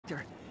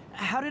Doctor.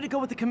 How did it go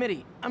with the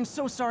committee? I'm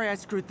so sorry I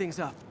screwed things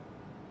up.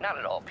 Not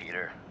at all,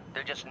 Peter.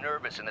 They're just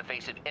nervous in the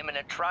face of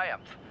imminent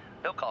triumph.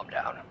 They'll calm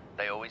down.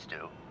 They always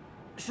do.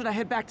 Should I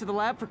head back to the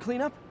lab for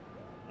cleanup?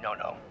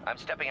 No. I'm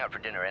stepping out for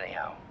dinner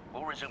anyhow.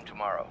 We'll resume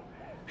tomorrow.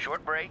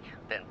 Short break,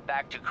 then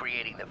back to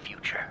creating the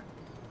future.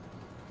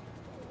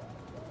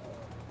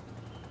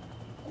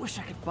 Wish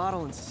I could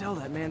bottle and sell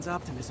that man's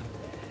optimism.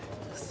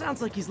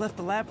 Sounds like he's left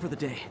the lab for the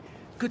day.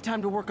 Good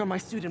time to work on my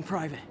suit in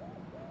private.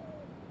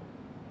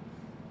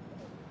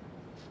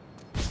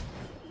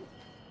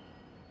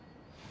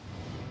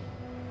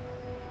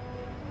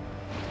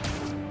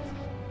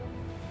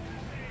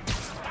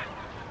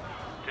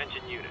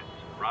 Attention units.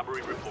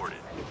 Robbery reported.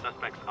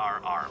 Suspects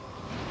are armed.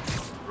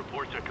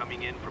 Reports are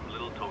coming in from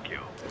Little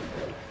Tokyo.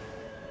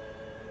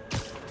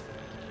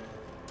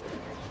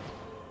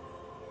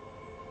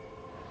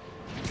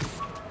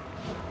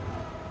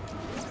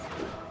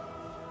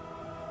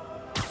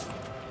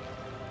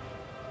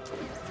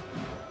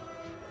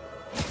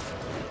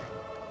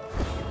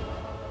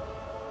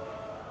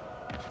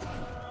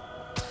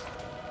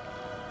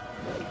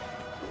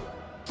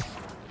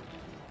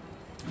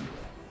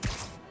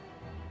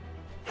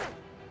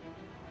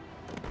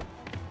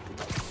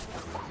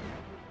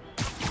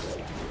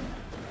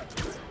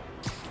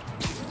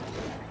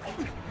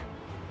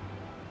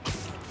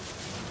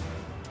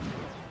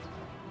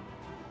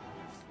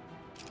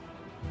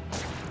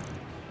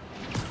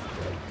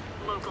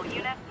 Local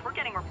units, we're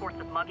getting reports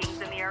of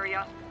muggings in the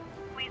area.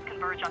 Please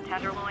converge on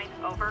Tenderloin.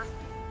 Over.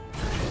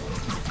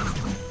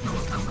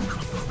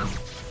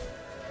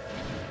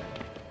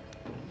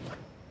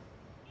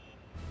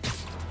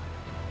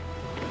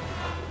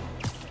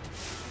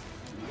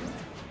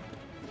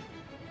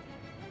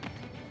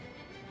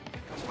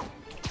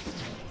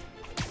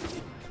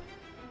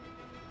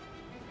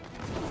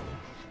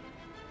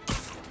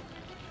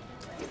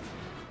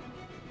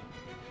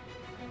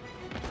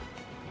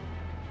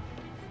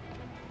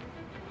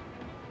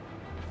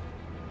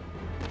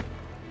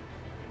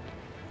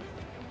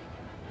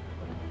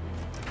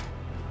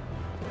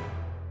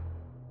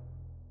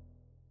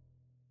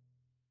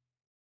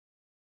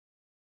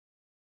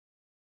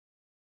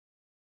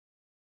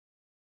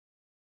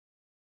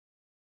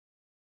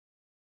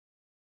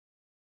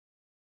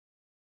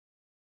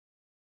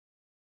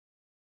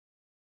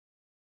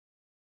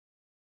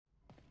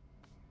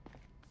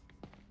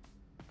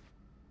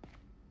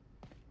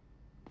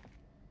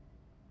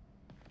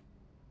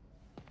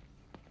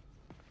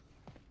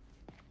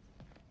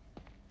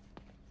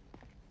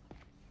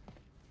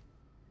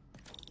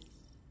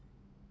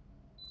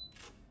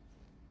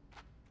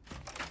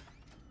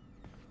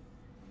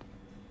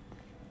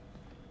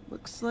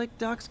 Looks like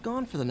Doc's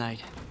gone for the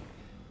night.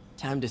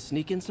 Time to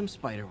sneak in some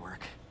spider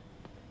work.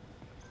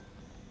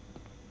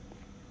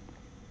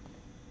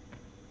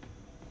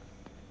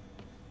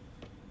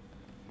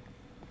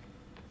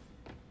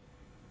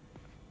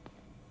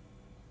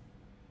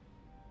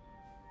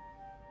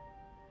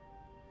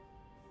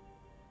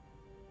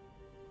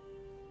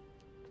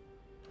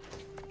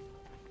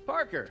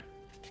 Parker!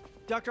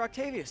 Dr.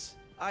 Octavius,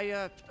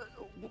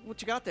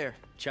 what you got there?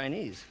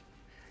 Chinese.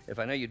 If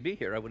I know you'd be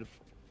here, I would have...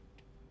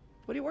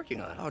 What are you working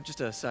on? Oh, just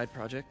a side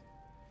project.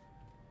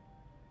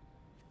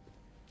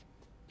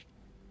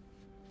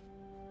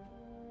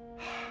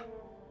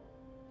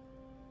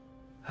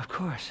 Of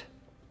course.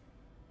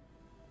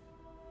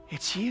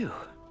 It's you.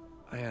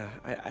 I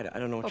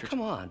don't know what you're...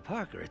 Come on,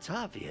 Parker, it's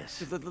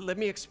obvious. Let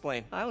me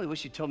explain. I only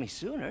wish you told me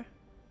sooner.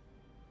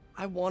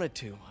 I wanted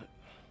to,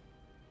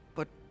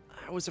 but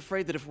I was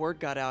afraid that if word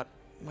got out,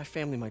 my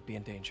family might be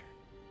in danger.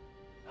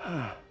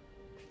 Huh.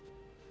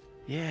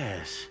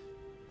 Yes.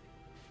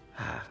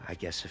 I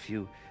guess if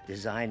you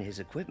design his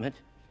equipment,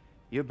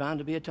 you're bound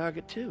to be a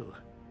target too.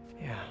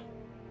 Yeah.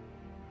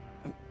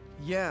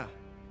 Yeah.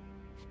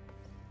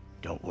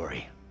 Don't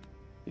worry.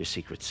 Your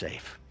secret's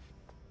safe.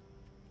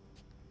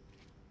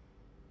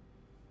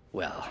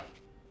 Well,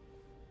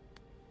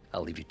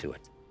 I'll leave you to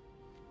it.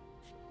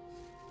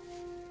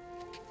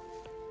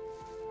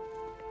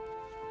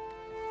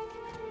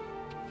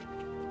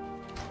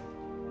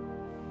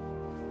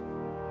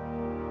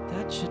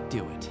 That should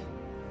do it.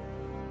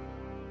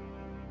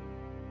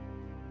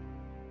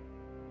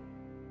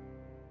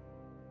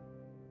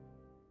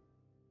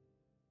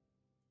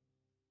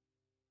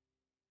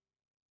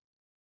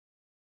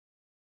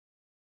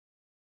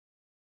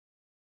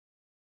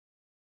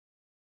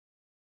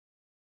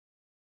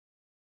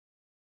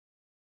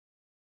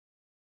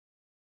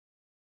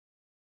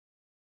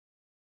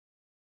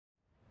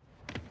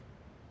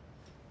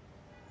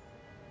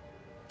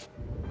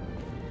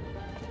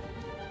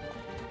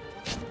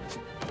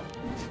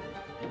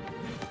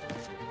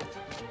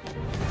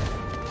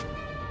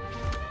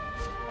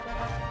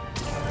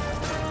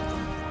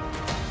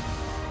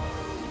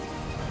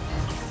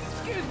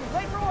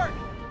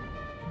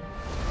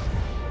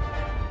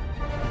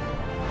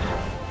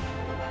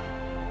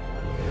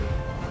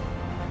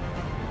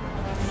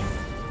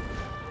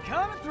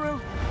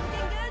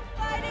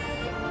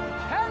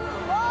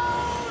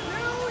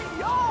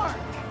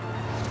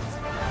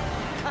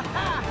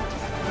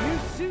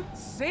 suit,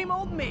 same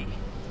old me.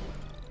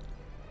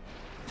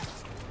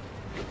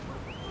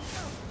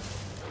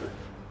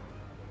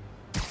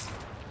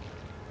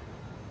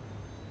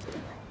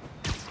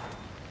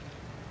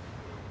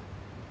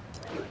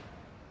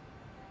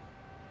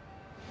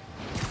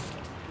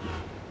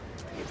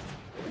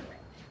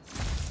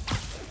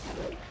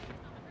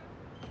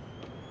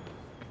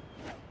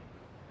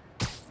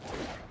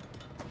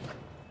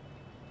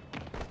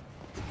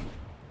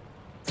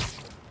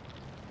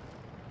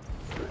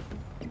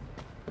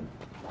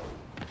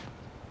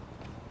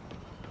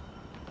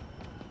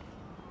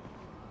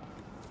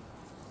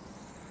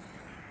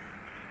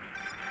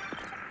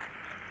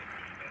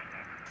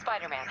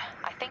 Spider-Man,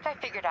 I think I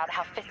figured out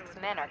how Fisk's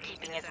men are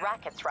keeping his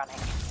rackets running.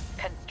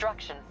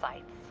 Construction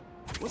sites.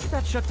 Wasn't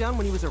that shut down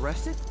when he was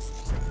arrested?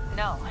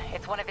 No,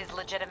 it's one of his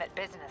legitimate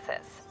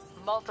businesses.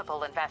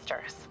 Multiple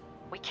investors.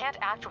 We can't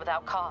act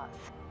without cause.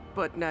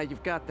 But now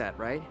you've got that,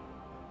 right?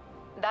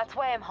 That's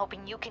why I'm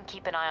hoping you can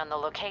keep an eye on the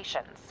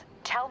locations.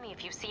 Tell me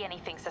if you see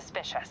anything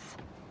suspicious.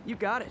 You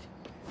got it.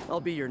 I'll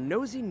be your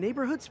nosy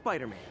neighborhood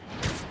Spider-Man.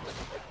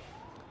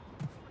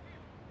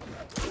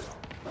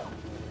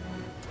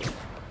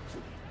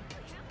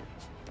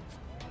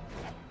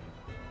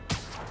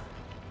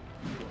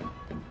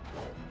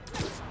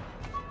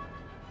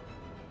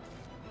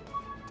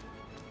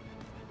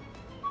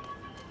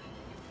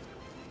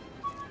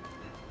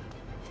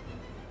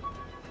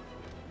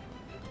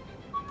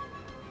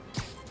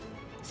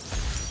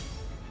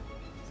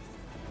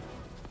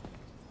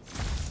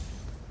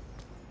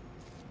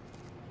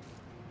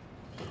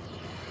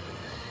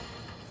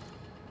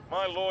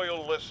 My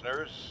loyal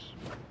listeners,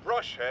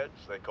 brushheads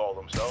they call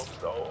themselves,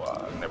 though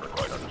I never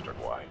quite understood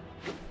why,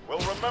 will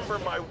remember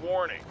my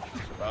warning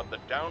about the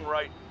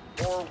downright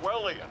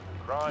Orwellian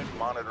crime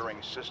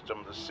monitoring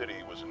system the city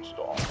was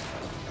installing.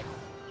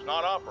 It's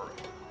not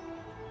operating.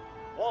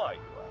 Why, you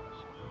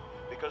ask?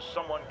 Because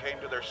someone came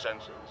to their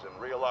senses and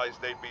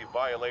realized they'd be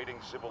violating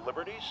civil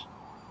liberties?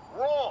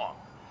 Wrong!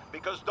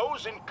 Because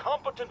those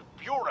incompetent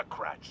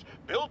bureaucrats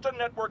built a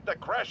network that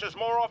crashes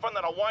more often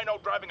than a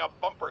wino driving a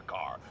bumper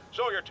car.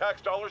 So your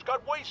tax dollars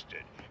got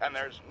wasted, and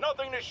there's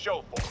nothing to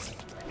show for it.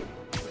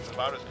 It's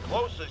about as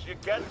close as you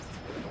get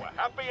to a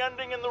happy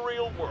ending in the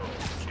real world,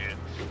 kids.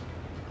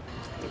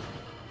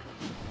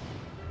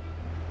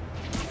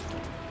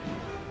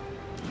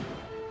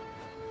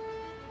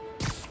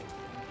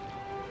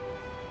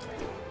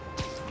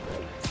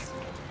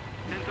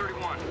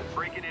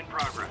 Break-in in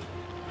progress.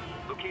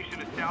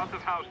 Location is south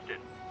of Houston.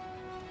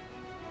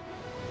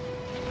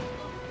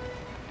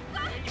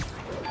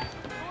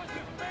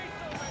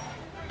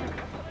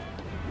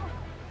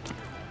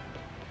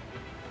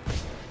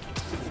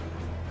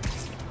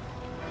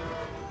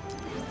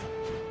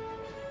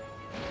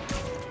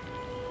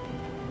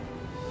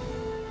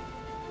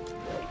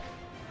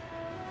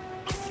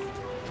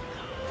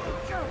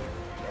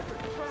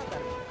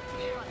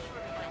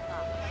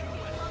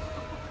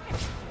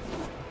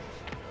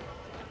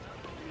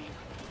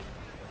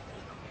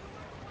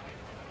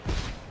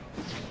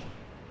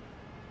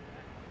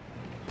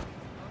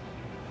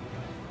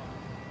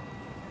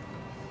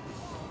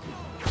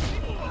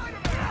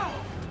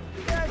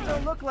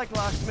 Look like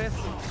locksmiths.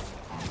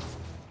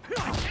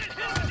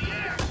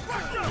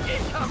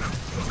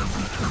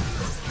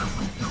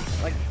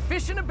 Like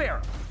fish in a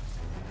barrel.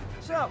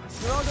 So,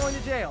 you're all going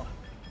to jail,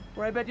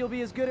 where I bet you'll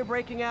be as good at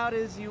breaking out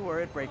as you were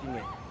at breaking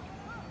in.